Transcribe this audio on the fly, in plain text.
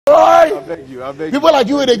I beg you. People like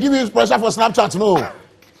you, they give you pressure for Snapchat. No.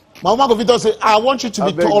 My woman Govito say, I want you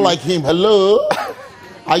to be tall like him. Hello?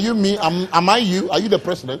 Are you me? Am I you? Are you the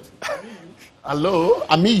president? Hello?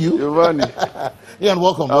 Am I you? Giovanni. Yeah, and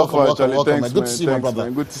welcome. Thanks, Man. Good to see you, my brother.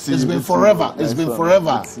 Man. Good to see it's you. Been forever. It's been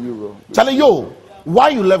forever. Good to see you, bro. Charlie, yo, why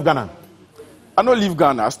you left Ghana? I don't leave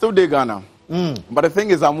Ghana. I still do Ghana. But the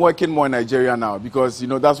thing is, I'm working more in Nigeria now because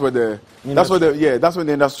that's where the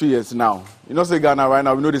industry is now. You know, say Ghana right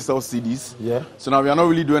now, we know they sell CDs. Yeah. So now we are not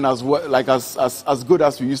really doing as good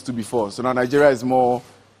as we used to before. So now Nigeria is more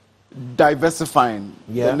diversifying.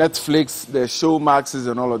 Yeah. The Netflix, the Showmaxes,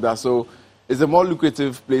 and all of that. So it's a more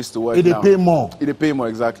lucrative place to work. They pay more. They pay more,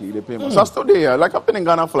 exactly. They pay more. So I still there. Like I've been in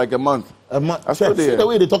Ghana for like a month. I still there. See the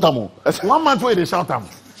way they talk about 1 month where they shout them.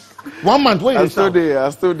 1 month where they shout. I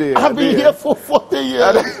still there. I've been here for 40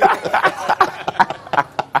 years.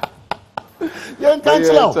 You can't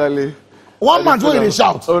tell. Charlie. 1 month where they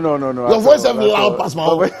shout. Oh no. Your voice have loud past my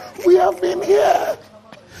own. We have been here.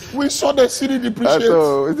 We saw the city depreciate.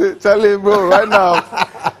 Is it Charlie, bro? Right now,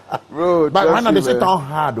 bro. But right now they say town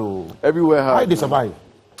hard though. Everywhere hard. How they survive?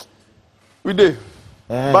 We did.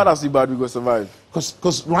 Bad as bad, we go survive.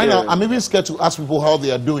 Because right now I'm even scared to ask people how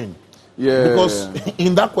they are doing. Yeah. Because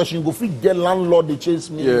in that question, you go fit get landlord, they chase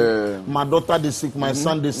me. Yeah. My daughter they sick, my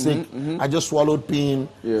son they sick. I just swallowed pain.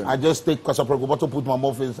 Yeah. I just take bottle, put my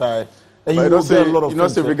mouth inside. And but you will get a lot of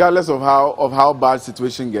things. Say regardless of how bad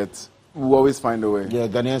situation gets, we'll always find a way. Yeah,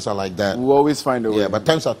 Ghanaians are like that. We'll always find a way. Yeah, but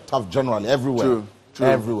times are tough generally, everywhere. True.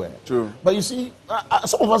 Everywhere. True. But you see,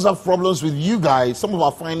 some of us have problems with you guys, some of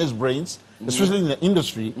our finest brains, especially in the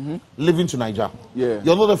industry, living to Niger. Yeah.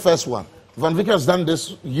 You're not the first one. Van Vick has done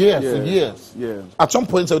this for years. Yeah. At some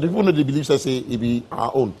point, so the people know they believe, say it be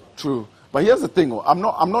our own. True. But here's the thing, I'm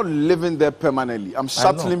not living there permanently. I'm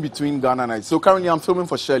shuttling between Ghana and Nigeria. So currently I'm filming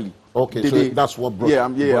for Shirley. Okay, so that's what brought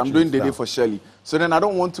I'm doing Dede for Shirley. So then I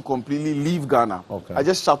don't want to completely leave Ghana. Okay. I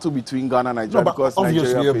just shuttle between Ghana and Nigeria because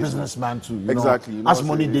obviously Nigeria you're a pays businessman too. Exactly. You know, as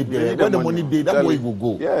money did there. Where the money did, that way will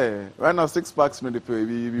go. Yeah. Right now 6 packs may they pay.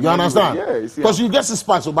 You understand? Yeah. Because you get 6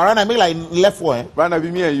 packs, so but right now I make like left for Right now be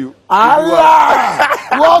me and you. Allah!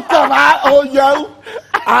 Welcome, oh yo!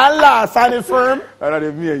 Allah, signing firm. Right now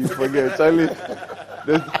be me and you forget, Charlie.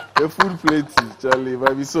 The food plates, Charlie,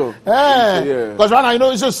 maybe so. Because right now, you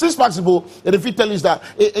know, it's just 6 packs people. And if you tell us that,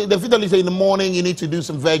 in the morning you need to do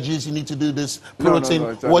some veggies, you need to do this protein,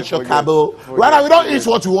 no, watch your carbo. Right now, we don't eat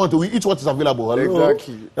what we want to, we eat what is available. Hello?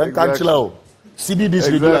 Exactly. Can't chill out. CD this,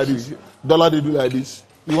 they do like this. Dollar, they do like this.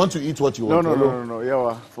 You want to eat what you want. No.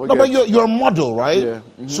 Yeah, no, but you're a model, right? Yeah.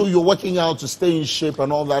 So you're working out to stay in shape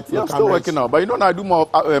and all that. Yeah, I'm still working out. But you know, I do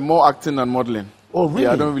more acting and modeling. Oh, really?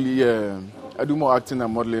 Yeah, I don't really, I do more acting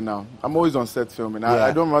and modeling now. I'm always on set filming.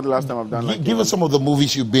 I don't remember the last time I've done Give us some of the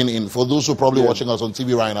movies you've been in for those who are probably watching us on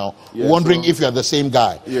TV right now, wondering if you're the same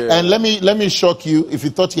guy. Yeah. And let me shock you. If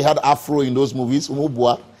you thought he had afro in those movies,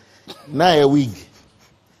 now a wig.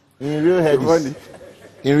 In real hair,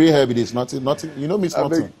 in real hair, it is nothing. You know me,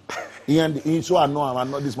 nothing. He so I'm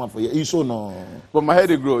not this man for you. He so no. But my hair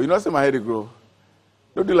they grow. You know, say my hair they grow.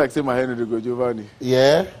 Don't do like say my hair they grow, Giovanni.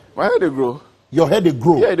 Yeah. My hair they grow. Your hair they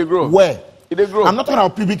grow. Yeah, they grow. Where? They grow. I'm not talking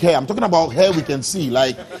about pubic hair. I'm talking about hair we can see,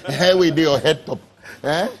 like hair with your head top.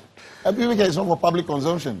 Pubic hair is not for public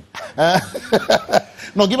consumption.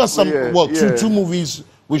 No, give us some. Two movies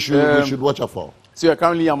we should watch out for. So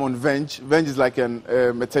currently I'm on Venge. Venge is like a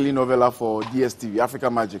telenovela for DSTV,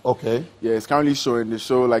 Africa Magic. Okay. Yeah, it's currently showing. They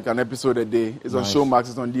show like an episode a day. It's on Showmax.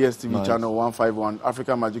 It's on DSTV channel 151,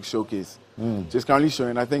 Africa Magic Showcase. So it's currently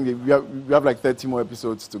showing. I think we have like 30 more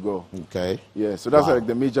episodes to go. Okay. Yeah, so that's like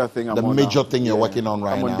the major thing I'm on. The major thing you're working on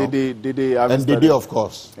right now. I'm on Dede. And Dede, of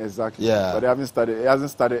course. Exactly. Yeah. But it hasn't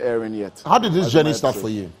started airing yet. How did this journey start for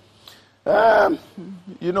you?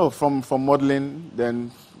 You know, from modeling,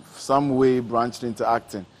 then some way branched into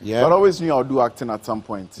acting. Yeah. But I always knew I would do acting at some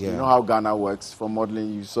point. Yeah. You know how Ghana works. From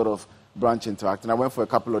modeling, you sort of branch into acting. I went for a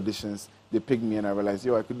couple auditions. They picked me and I realized,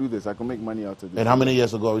 I could do this. I could make money out of this. And how many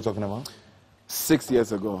years ago are we talking about? 6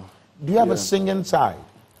 years ago. Do you have a singing side?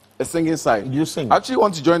 A singing side. Do you sing? I actually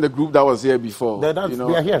want to join the group that was here before. They are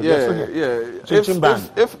here. Yeah.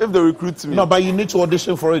 If they recruit me. No, but you need to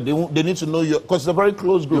audition for it. They need to know you because it's a very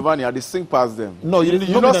close group. Giovanni, I sing past them. No,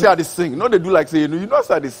 you not say I sing. No, they do like say you know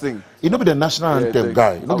say I sing. You know be the national anthem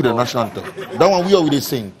guy. You know be the national anthem. That one we already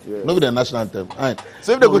sing. No be the national anthem. Right.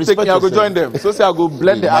 So if they go take me, I'll go join them. So say I go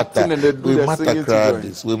blend the acting and they do the singing together.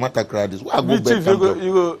 We matter this. I go back.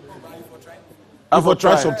 You go. If I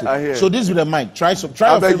try something. So this with the mic. Try some.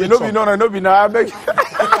 Try I beg you. No be now. I beg you.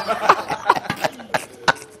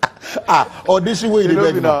 Audition way they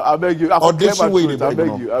beg now. I beg you. Audition way they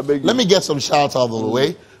beg you. Let me get some shouts out of the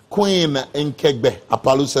way. Queen in Kegbe,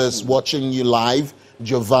 Apalu says, watching you live.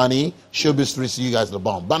 Giovanni, Showbiz 360, you guys are the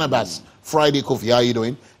bomb. Barnabas, Friday, Kofi, how you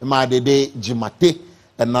doing? Madede, Jimate,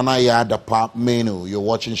 and Nana Yadapa Menu. You're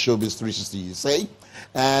watching Showbiz 360, you say?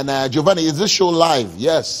 And Giovanni, is this show live?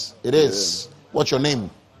 Yes, it is. Yeah. What's your name?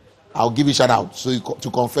 I'll give you a shout out so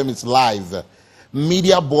to confirm it's live.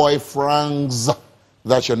 Media Boy Franks,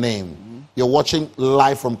 that's your name. You're watching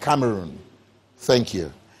live from Cameroon. Thank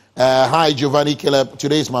you. Hi, Giovanni Caleb.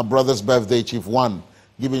 Today is my brother's birthday, Chief One.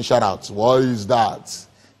 Giving shout outs. What is that?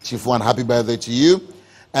 Chief One, happy birthday to you.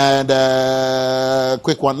 And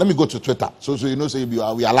quick one, let me go to Twitter. So you know,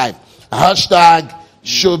 we are live. Hashtag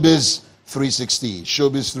Showbiz 360.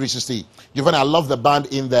 Showbiz 360. Giovanni, I love the band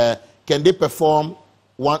in there. Can they perform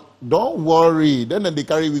one? Don't worry. Then they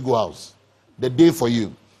carry we go house. The day for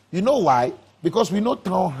you. You know why? Because we know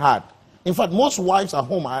town hard. In fact, most wives at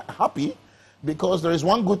home are happy because there is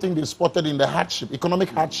one good thing they spotted in the hardship, economic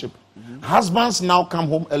hardship. Husbands now come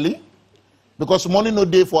home early because money no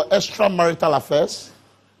day for extramarital affairs.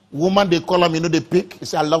 Woman, they call them, you know, they pick. They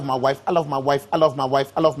say, I love my wife, I love my wife, I love my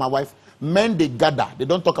wife, I love my wife. Men, they gather. They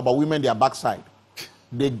don't talk about women, their backside.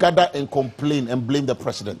 They gather and complain and blame the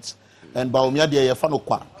president. And Baumia, they are fan of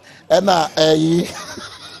kwa. And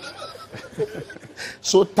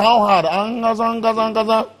so town hard. And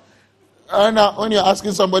when you're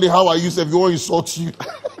asking somebody, how are you, if you want to insult you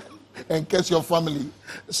and catch your family.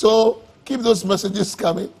 So keep those messages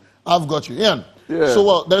coming. I've got you. Ian, yeah.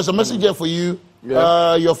 So there's a message here for you.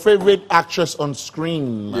 Yeah. Your favorite actress on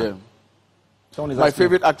screen. Yeah. My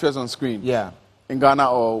favorite actress on screen. Yeah. In Ghana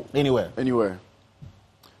or anywhere. Anywhere.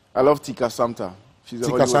 I love Tika Samta. She's a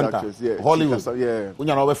Tika Hollywood Santa. actress. Yeah. Hollywood. Yeah.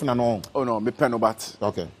 Oh no, me penobat.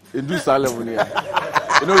 Okay. It do that level,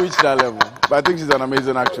 yeah. You don't reach that level. But I think she's an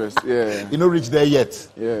amazing actress. Yeah. You don't reach there yet.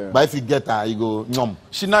 Yeah. But if you get her, you go nom.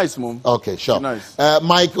 She's nice, mom. Okay, sure. She's nice.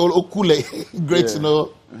 Michael Okule, great to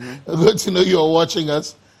know. Good to know you're watching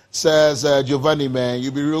us. Says Giovanni, man,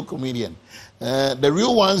 you be real comedian. The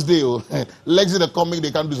real ones deal. Legs in the comic,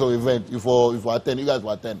 they can do some event. If you attend, you guys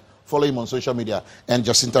will attend. Follow him on social media and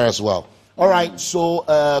Jacinta as well. All right, so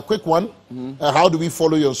quick one. How do we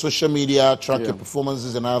follow you on social media, track your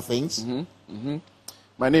performances and other things?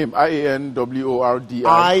 My name, IANWORDI.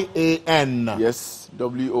 IAN. Yes,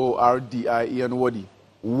 WORDI, Ian Wordi.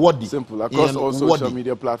 Wordi. Simple, across Ian all social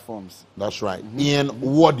media platforms. That's right. Ian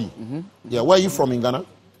Wordi. Yeah, where are you from in Ghana?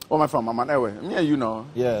 Where am I from? I'm an Ewe. Me and you know.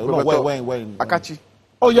 Yeah, no, where? Akachi.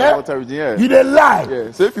 Oh, yeah? Yeah. You didn't lie?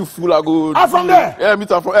 Yeah, so if you fool, I go. I'm from there? Yeah, me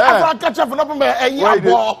too. I'm from I'm from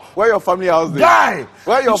Akachi. Where your family house there? Guy!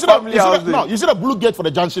 Where your family house there? No, you see the blue gate for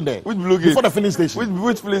the junction there. Which blue gate? Before the filling station.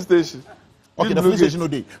 Which filling station? Okay, the filling station no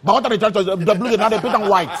day. But what are the chances? The blue gate, now they put on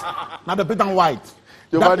white. Now they put on white.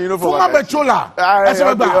 Giovanni, you know for what? Bechola.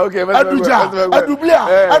 Okay.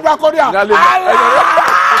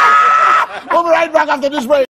 We'll be right back after this break.